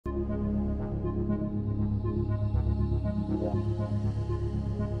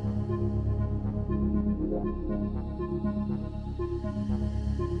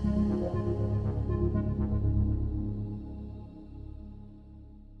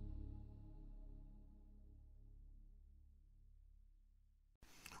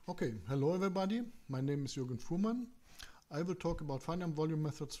Okay, hello everybody. My name is Jürgen Fuhrmann. I will talk about finite volume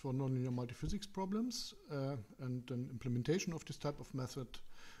methods for nonlinear multiphysics problems and an implementation of this type of method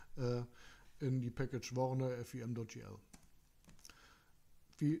in the package Warner FEM.gl.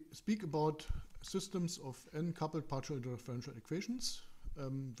 We speak about systems of n-coupled partial differential equations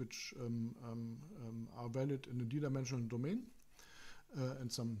which are valid in a d-dimensional domain and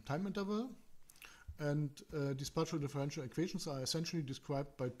some time interval. And these partial differential equations are essentially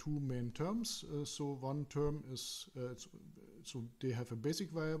described by two main terms. So one term is, so they have a basic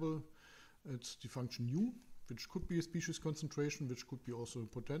variable, it's the function u, which could be a species concentration, which could be also a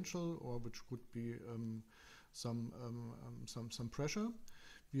potential, or which could be some pressure.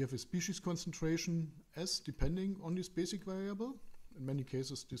 We have a species concentration s depending on this basic variable. In many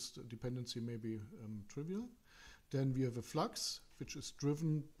cases, this dependency may be trivial. Then we have a flux, which is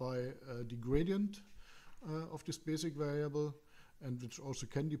driven by the gradient of this basic variable, and which also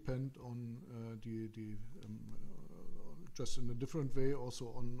can depend on just in a different way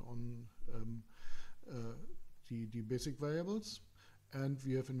also on the basic variables. And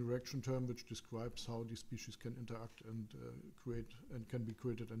we have an interaction term which describes how these species can interact and create and can be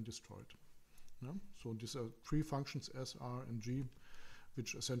created and destroyed. Yeah? So these are three functions S, R, and G,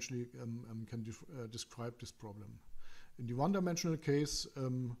 which essentially can describe this problem. In the one-dimensional case,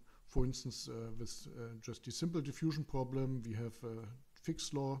 for instance, with just the simple diffusion problem, we have a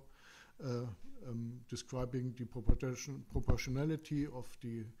Fick's law describing the proportionality of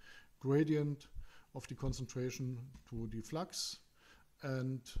the gradient of the concentration to the flux,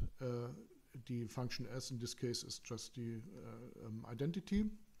 and the function S in this case is just the identity.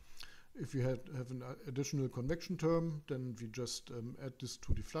 If we have an additional convection term, then we just add this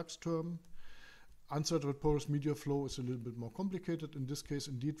to the flux term. Unsettled porous media flow is a little bit more complicated. In this case,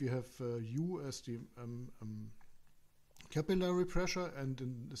 indeed, we have U as the capillary pressure, and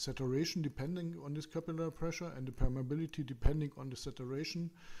in the saturation depending on this capillary pressure, and the permeability depending on the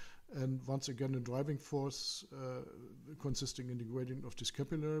saturation. And once again, a driving force consisting in the gradient of this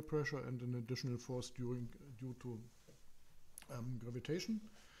capillary pressure, and an additional force due to gravitation.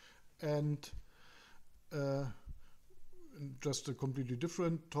 And just a completely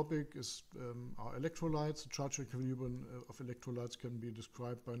different topic is our electrolytes. The charge equilibrium of electrolytes can be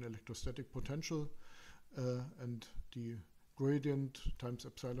described by an electrostatic potential, and the gradient times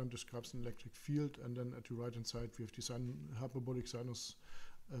epsilon describes an electric field, and then at the right hand side we have the hyperbolic sinus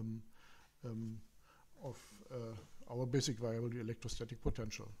of our basic variable, the electrostatic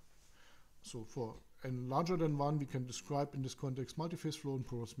potential. So for n larger than 1, we can describe in this context multiphase flow in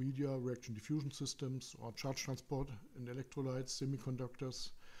porous media, reaction diffusion systems, or charge transport in electrolytes,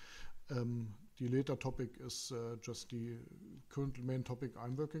 semiconductors. The later topic is just the current main topic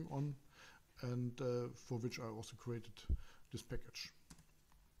I'm working on, and for which I also created this package.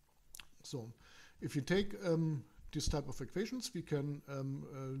 So if you take this type of equations, we can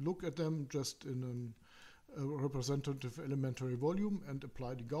look at them just in a representative elementary volume and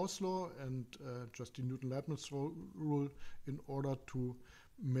apply the Gauss law and just the Newton-Leibniz rule in order to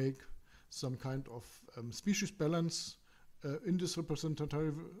make some kind of species balance in this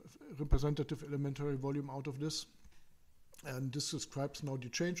representative elementary volume out of this. And this describes now the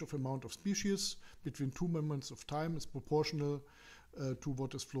change of amount of species between two moments of time is proportional to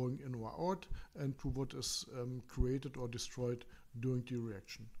what is flowing in or out, and to what is created or destroyed during the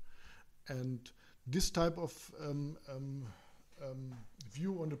reaction. And this type of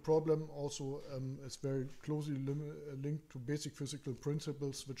view on the problem also is very closely linked to basic physical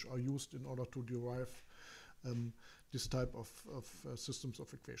principles which are used in order to derive this type of systems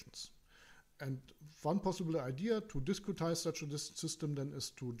of equations. And one possible idea to discretize such a system then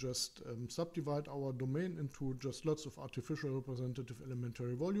is to just subdivide our domain into just lots of artificial representative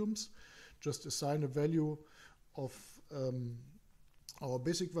elementary volumes, just assign a value of our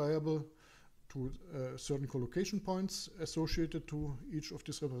basic variable to certain collocation points associated to each of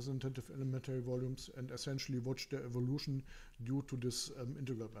these representative elementary volumes, and essentially watch their evolution due to this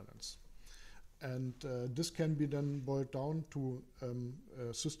integral balance. And this can be then boiled down to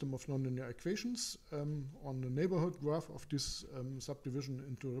a system of nonlinear equations on the neighborhood graph of this subdivision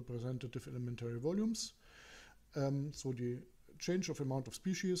into representative elementary volumes. So the change of amount of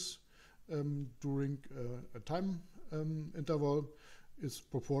species during a time interval is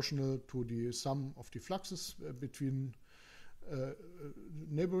proportional to the sum of the fluxes between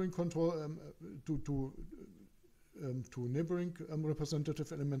neighboring control to neighboring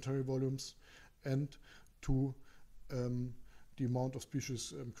representative elementary volumes, and to the amount of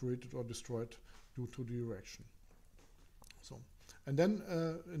species created or destroyed due to the reaction. So, and then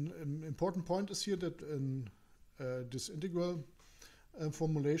an important point is here that in this integral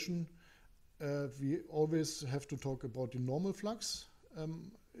formulation, we always have to talk about the normal flux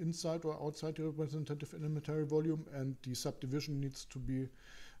inside or outside the representative elementary volume, and the subdivision needs to be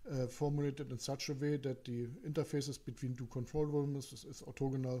formulated in such a way that the interfaces between two control volumes is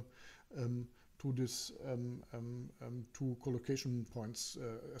orthogonal to this two collocation points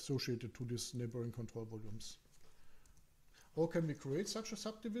associated to these neighboring control volumes. How can we create such a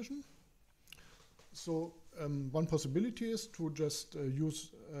subdivision? So one possibility is to just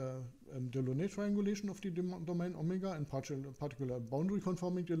use Delaunay triangulation of the domain omega, in particular boundary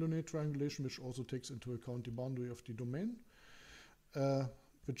conforming Delaunay triangulation, which also takes into account the boundary of the domain,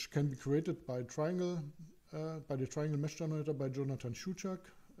 which can be created by by the triangle mesh generator by Jonathan Schuchak,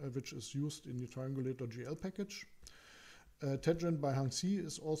 which is used in the triangulator GL package. Tangent by Hang Si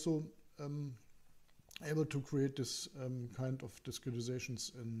is also able to create this kind of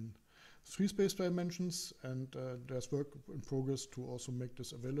discretizations in 3 space dimensions, and there's work in progress to also make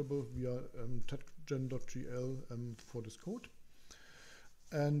this available via tangent.gl for this code.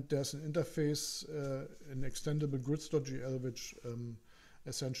 And there's an interface in extendable grids.gl, which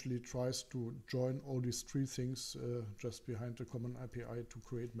essentially tries to join all these 3 things just behind the common API to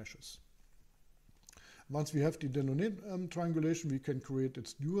create meshes. Once we have the Delaunay triangulation, we can create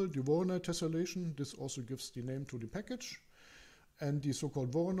its dual, the Voronoi tessellation. This also gives the name to the package. And the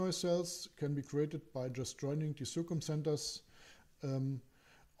so-called Voronoi cells can be created by just joining the circumcenters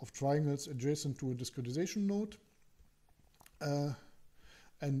of triangles adjacent to a discretization node.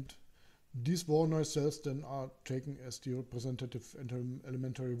 And these Voronoi cells then are taken as the representative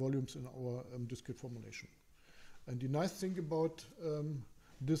elementary volumes in our discrete formulation. And the nice thing about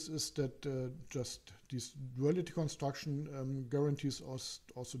this is that just this duality construction guarantees us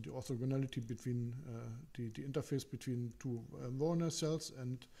also the orthogonality between the interface between 2 Voronoi cells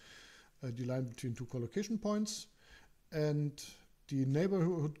and the line between 2 collocation points. And the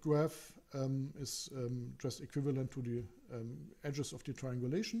neighborhood graph is just equivalent to the edges of the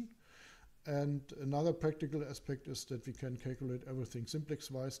triangulation. And another practical aspect is that we can calculate everything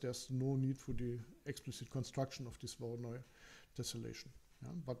simplex-wise. There's no need for the explicit construction of this Voronoi tessellation.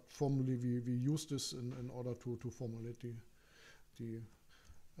 Yeah, but formally, we use this in order to formulate the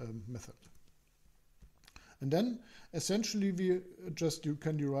method. And then, essentially, you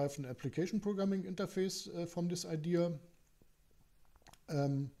can derive an application programming interface from this idea.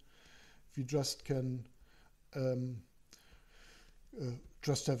 We just can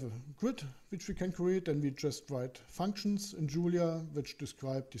just have a grid which we can create, and we just write functions in Julia which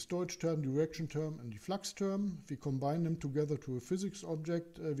describe the storage term, the reaction term, and the flux term. We combine them together to a physics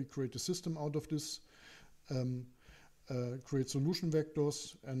object. We create a system out of this, create solution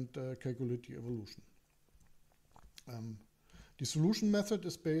vectors, and calculate the evolution. The solution method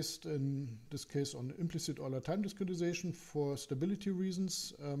is based in this case on implicit Euler time discretization for stability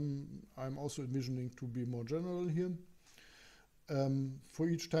reasons. I'm also envisioning to be more general here. For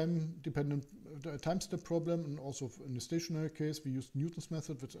each time-dependent time step problem, and also in the stationary case, we used Newton's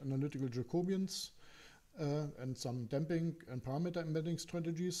method with analytical Jacobians and some damping and parameter embedding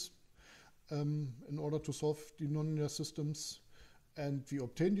strategies in order to solve the nonlinear systems. And we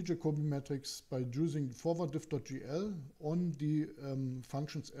obtained the Jacobian matrix by using forward diff.gl on the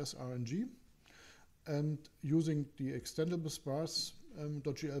functions S, R, and G, and using the extendable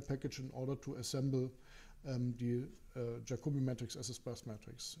sparse.gl package in order to assemble the Jacobian matrix as a sparse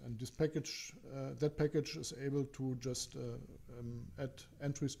matrix. And this package, that package is able to just add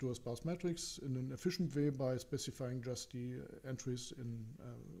entries to a sparse matrix in an efficient way by specifying just the entries in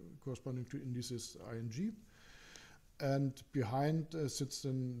corresponding to indices I and G. And behind sits a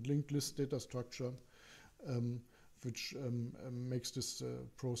linked list data structure, which makes this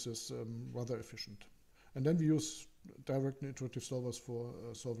process rather efficient. And then we use direct and iterative solvers for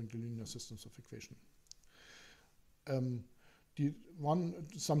solving the linear systems of equation.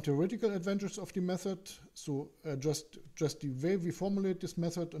 Some theoretical advantages of the method. So just the way we formulate this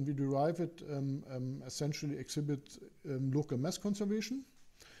method and we derive it essentially exhibit local mass conservation,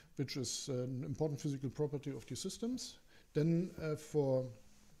 which is an important physical property of the systems. Then for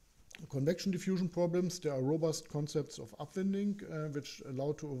convection diffusion problems, there are robust concepts of upwinding, which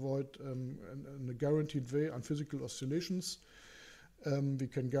allow to avoid in a guaranteed way unphysical oscillations. We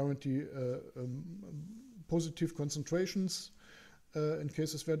can guarantee positive concentrations in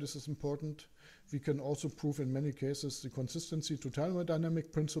cases where this is important. We can also prove in many cases the consistency to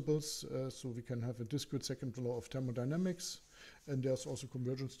thermodynamic principles, so we can have a discrete second law of thermodynamics. And there's also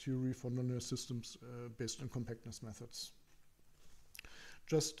convergence theory for nonlinear systems based on compactness methods.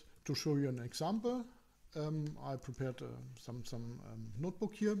 Just to show you an example, I prepared some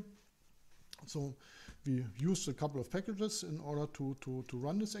notebook here So we used a couple of packages in order to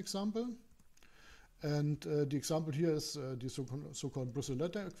run this example. And the example here is the so-called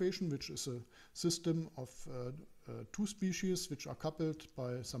Brusseletta equation, which is a system of two species which are coupled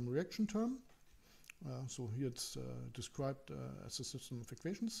by some reaction term. So here it's described as a system of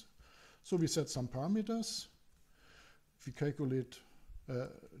equations. So we set some parameters. We calculate,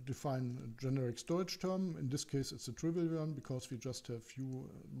 define a generic storage term. In this case, it's a trivial one because we just have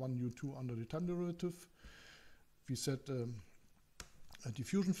u1, u2 under the time derivative. We set a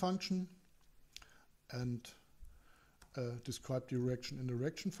diffusion function and describe the reaction in the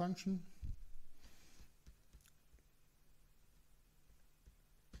reaction function.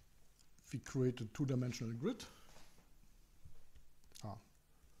 We create a two-dimensional grid.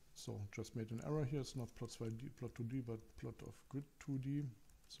 So just made an error here. It's not plot 2D, plot 2D, but plot of grid 2D.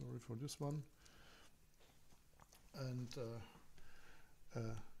 Sorry for this one. And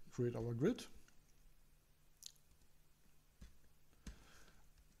create our grid.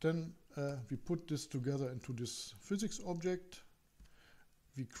 Then we put this together into this physics object.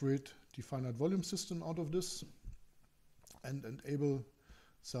 We create the finite volume system out of this and enable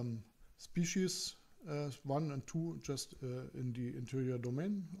some species 1 and 2 just in the interior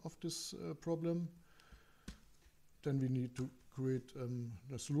domain of this problem. Then we need to create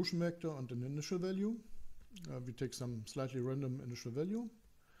a solution vector and an initial value. We take some slightly random initial value,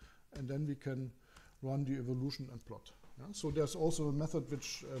 and then we can run the evolution and plot. Yeah? So there's also a method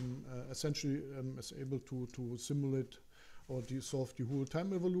which essentially is able to simulate or solve the whole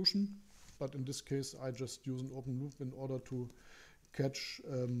time evolution. But in this case, I just use an open loop in order to catch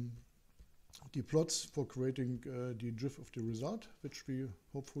the plots for creating the GIF of the result, which we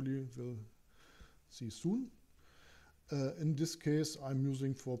hopefully will see soon. In this case, I'm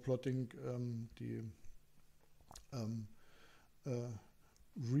using for plotting the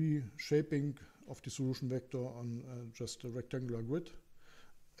reshaping of the solution vector on just a rectangular grid.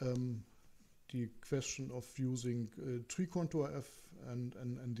 The question of using tree contour F and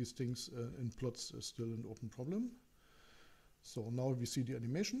these things in plots is still an open problem. So now we see the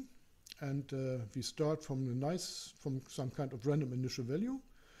animation. And we start from some kind of random initial value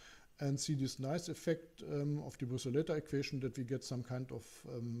and see this nice effect of the Brusseletta equation that we get some kind of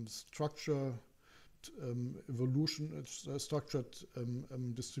structured evolution, structured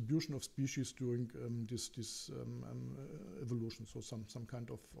distribution of species during this evolution. So some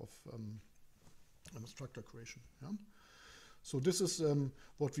kind of structure creation. Yeah? So this is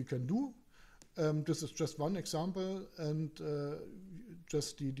what we can do. This is just one example, and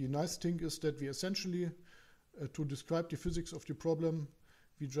just the nice thing is that we essentially, to describe the physics of the problem,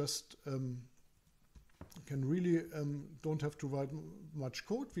 we just can really don't have to write much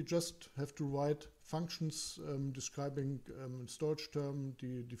code. We just have to write functions describing storage term,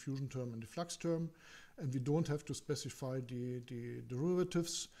 the diffusion term, and the flux term, and we don't have to specify the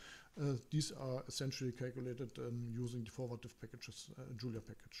derivatives. These are essentially calculated using the forwarded packages, Julia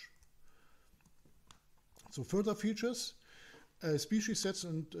package. So further features, species sets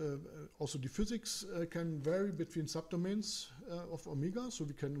and also the physics can vary between subdomains of omega, so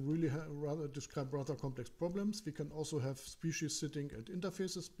we can really describe rather complex problems. We can also have species sitting at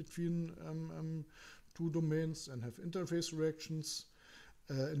interfaces between two domains and have interface reactions.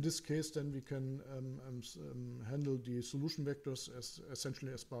 In this case, then we can handle the solution vectors as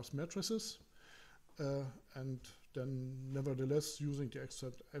essentially as sparse matrices. And then nevertheless, using the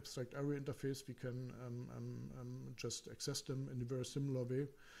abstract array interface, we can just access them in a very similar way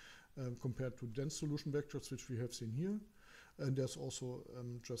compared to dense solution vectors, which we have seen here. And there's also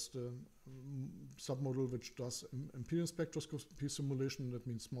just a submodel which does impedance spectroscopy simulation. That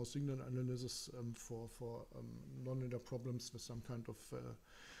means small signal analysis for nonlinear problems with some kind of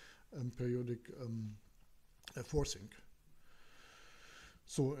periodic forcing.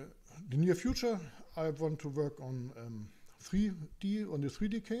 So the near future, I want to work on 3D, on the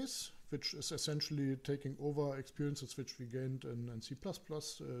 3D case, which is essentially taking over experiences which we gained in C++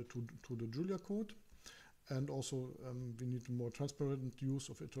 to the Julia code. And also we need a more transparent use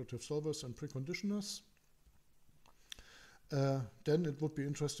of iterative solvers and preconditioners. Then it would be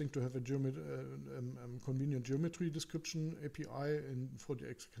interesting to have a convenient geometry description API for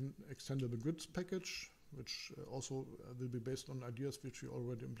the extendable grids package, which also will be based on ideas which we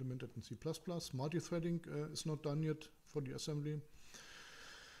already implemented in C++. Multi-threading is not done yet for the assembly.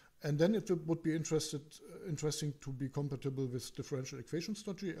 And then it would be interesting to be compatible with differential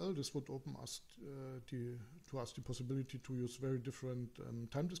equations.gl. This would open us to us the possibility to use very different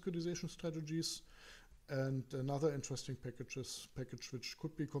time discretization strategies. And another interesting package which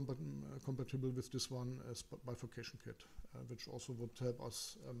could be compatible with this one is bifurcation kit. which also would help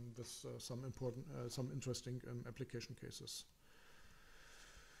us with some interesting application cases.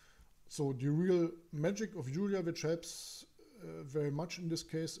 So the real magic of Julia, which helps very much in this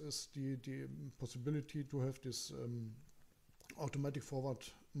case, is the possibility to have this automatic forward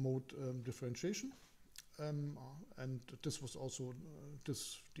mode differentiation. And this was also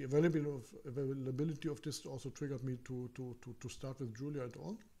the availability of this also triggered me to start with Julia at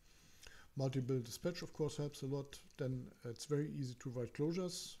all. Multiple dispatch, of course, helps a lot. Then it's very easy to write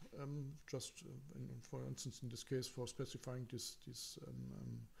closures. For instance, in this case, for specifying these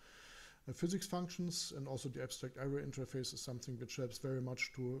physics functions, and also the abstract array interface is something which helps very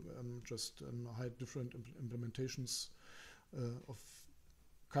much to just hide different implementations of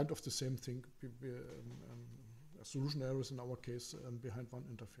kind of the same thing, solution errors in our case, behind one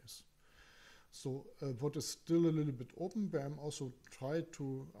interface. So what is still a little bit open, where I'm also trying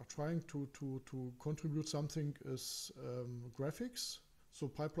to contribute something, is graphics. So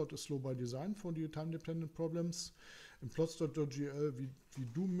PyPlot is slow by design for the time-dependent problems. In plots.gl, we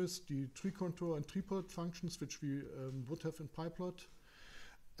do miss the tree contour and tree plot functions, which we would have in PyPlot.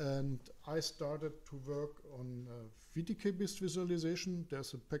 And I started to work on VTK-based visualization.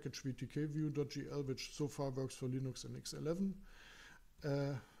 There's a package vtkview.gl, which so far works for Linux and X11.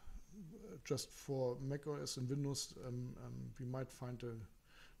 Just for Mac OS and Windows, we might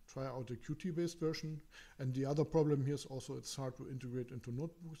try out a Qt-based version. And the other problem here is also it's hard to integrate into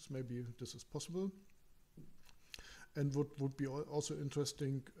notebooks. Maybe this is possible. And what would be also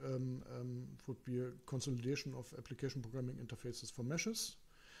interesting would be a consolidation of application programming interfaces for meshes.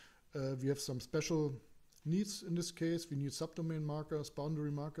 We have some special needs in this case. We need subdomain markers,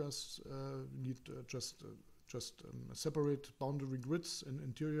 boundary markers. We need just separate boundary grids and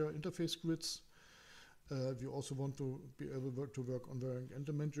interior interface grids. We also want to be able to work on varying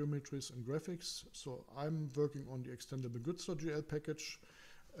element geometries and graphics. So I'm working on the extendable grids.gl package.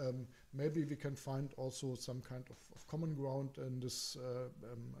 Maybe we can find also some kind of common ground in this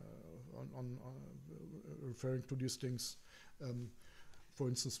on referring to these things. For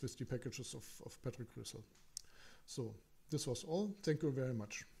instance, with the packages of Patrick Rissel. So this was all. Thank you very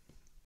much.